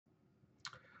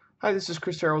Hi, this is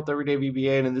Chris Terrell with Everyday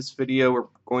VBA, and in this video we're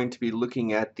going to be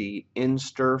looking at the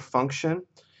Instr function.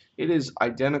 It is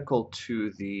identical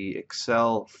to the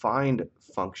Excel find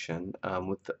function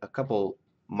with a couple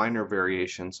minor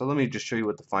variations. So let me just show you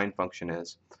what the find function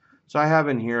is. So I have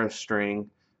in here a string,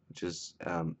 which is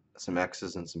some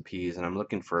X's and some P's, and I'm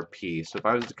looking for a P. So if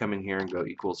I was to come in here and go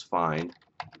equals find,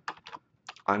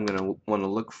 I'm going to want to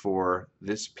look for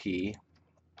this P,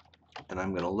 and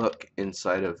I'm going to look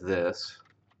inside of this,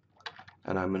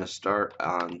 and I'm going to start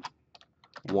on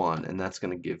 1, and that's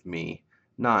going to give me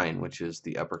 9, which is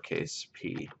the uppercase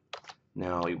P.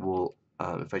 Now it will,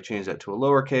 if I change that to a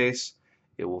lowercase,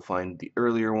 it will find the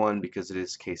earlier one because it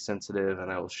is case sensitive,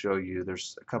 and I will show you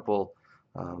there's a couple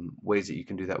ways that you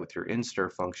can do that with your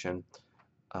Instr function,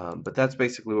 but that's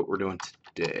basically what we're doing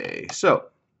today. So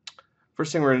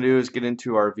first thing we're going to do is get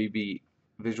into our VB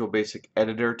Visual Basic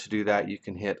Editor. To do that, you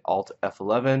can hit Alt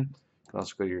F11. You can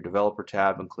also go to your Developer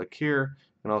tab and click here.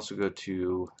 You can also go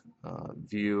to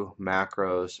View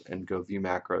Macros and go View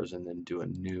Macros and then do a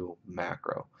new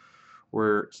macro.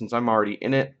 Since I'm already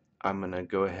in it, I'm going to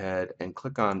go ahead and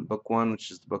click on Book 1,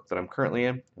 which is the book that I'm currently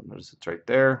in. You'll notice it's right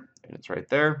there, and it's right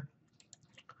there.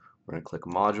 We're going to click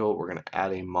Module. We're going to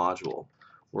add a module.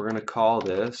 We're going to call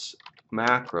this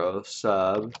macro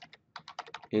sub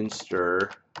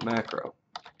Instr macro.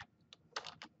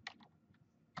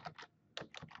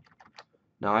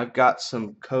 Now I've got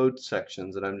some code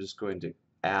sections that I'm just going to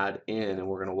add in, and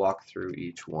we're going to walk through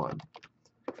each one.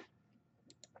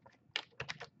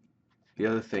 The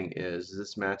other thing is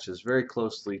this matches very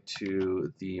closely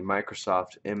to the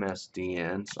Microsoft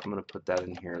MSDN, so I'm going to put that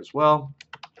in here as well.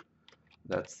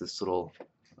 That's this little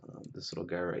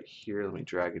guy right here. Let me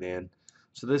drag it in.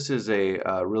 So this is a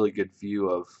really good view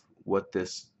of what the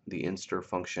Instr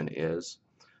function is.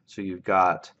 So you've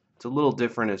got, it's a little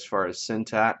different as far as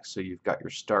syntax. So you've got your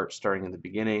starting in the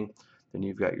beginning, then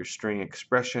you've got your string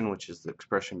expression, which is the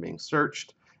expression being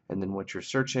searched, and then what you're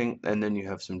searching, and then you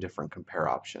have some different compare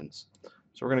options.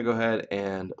 So we're going to go ahead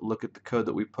and look at the code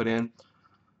that we put in.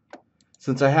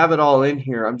 Since I have it all in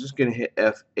here, I'm just going to hit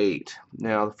F8.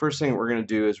 Now the first thing we're going to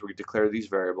do is we declare these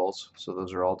variables, so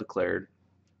those are all declared.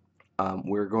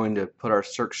 We're going to put our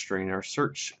search string. Our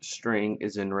search string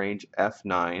is in range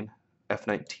F19,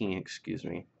 excuse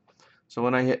me. So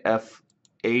when I hit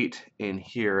F8 in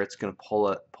here, it's going to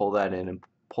pull that in and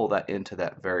pull that into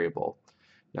that variable.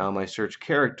 Now my search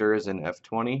character is in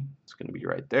F20. It's going to be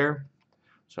right there.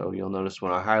 So you'll notice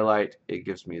when I highlight, it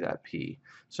gives me that P.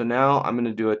 So now I'm going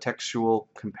to do a textual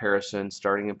comparison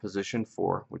starting in position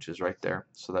 4, which is right there.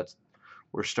 So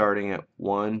we're starting at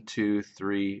 1, 2,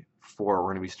 3, 4. We're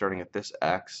going to be starting at this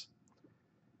X,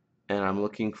 and I'm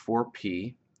looking for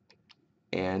P,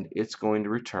 and it's going to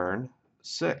return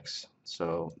 6.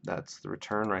 So that's the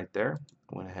return right there.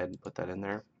 I went ahead and put that in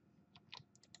there.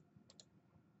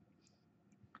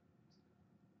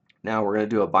 Now we're going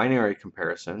to do a binary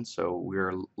comparison. So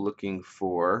we're looking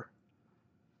for,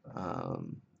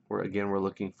 we're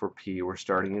looking for P. We're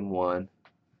starting in 1,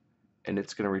 and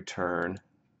it's going to return,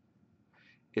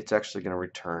 it's actually going to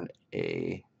return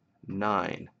a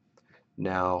 9.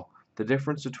 Now the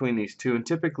difference between these two, and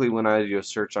typically when I do a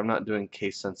search, I'm not doing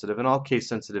case sensitive, and all case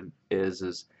sensitive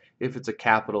is if it's a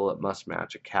capital, it must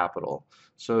match a capital.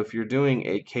 So if you're doing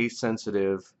a case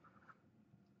sensitive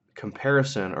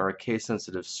comparison or a case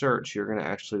sensitive search, you're going to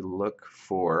actually look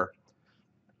for,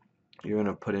 you're going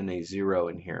to put in a 0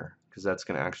 in here, because that's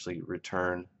going to actually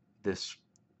return this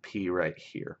P right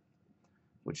here,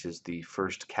 which is the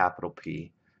first capital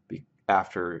P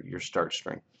after your start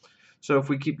string. So if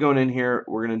we keep going in here,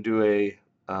 we're going to do a,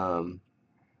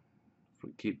 if we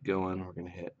keep going, we're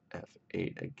going to hit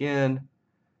F8 again.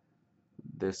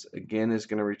 This again is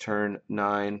going to return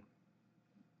 9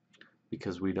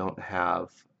 because we don't have,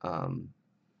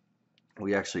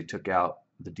 we actually took out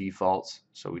the defaults.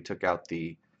 So we took out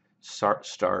the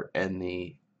start and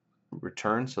the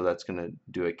return, so that's going to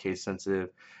do a case sensitive.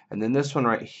 And then this one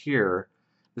right here,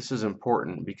 this is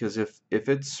important because if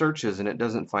it searches and it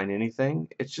doesn't find anything,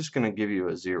 it's just going to give you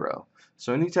a 0.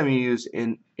 So anytime you use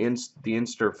the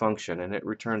Instr function and it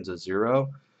returns a 0,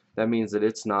 that means that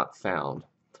it's not found.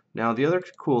 Now the other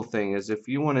cool thing is if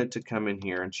you wanted to come in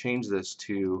here and change this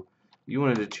to,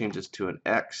 an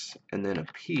X and then a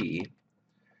P,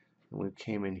 and we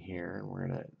came in here and we're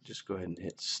going to just go ahead and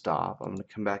hit stop. I'm going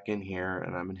to come back in here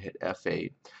and I'm going to hit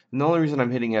F8. And the only reason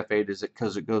I'm hitting F8 is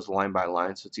because it goes line by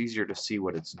line, so it's easier to see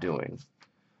what it's doing.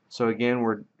 So again,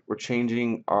 we're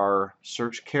changing our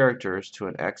search characters to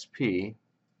an XP.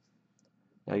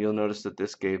 Now you'll notice that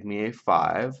this gave me a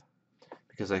 5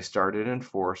 because I started in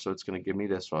 4, so it's going to give me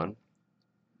this one.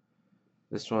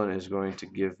 This one is going to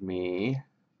give me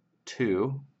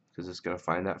 2 because it's going to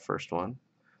find that first one.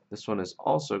 This one is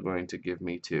also going to give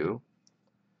me 2,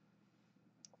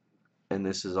 and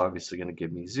this is obviously going to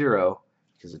give me 0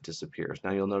 because it disappears.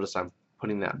 Now you'll notice I'm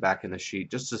putting that back in the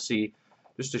sheet just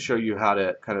to show you how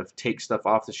to kind of take stuff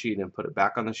off the sheet and put it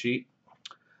back on the sheet.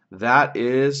 That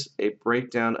is a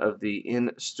breakdown of the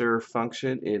Instr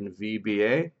function in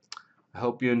VBA. I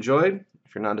hope you enjoyed.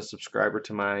 If you're not a subscriber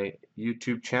to my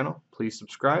YouTube channel, please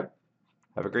subscribe.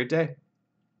 Have a great day.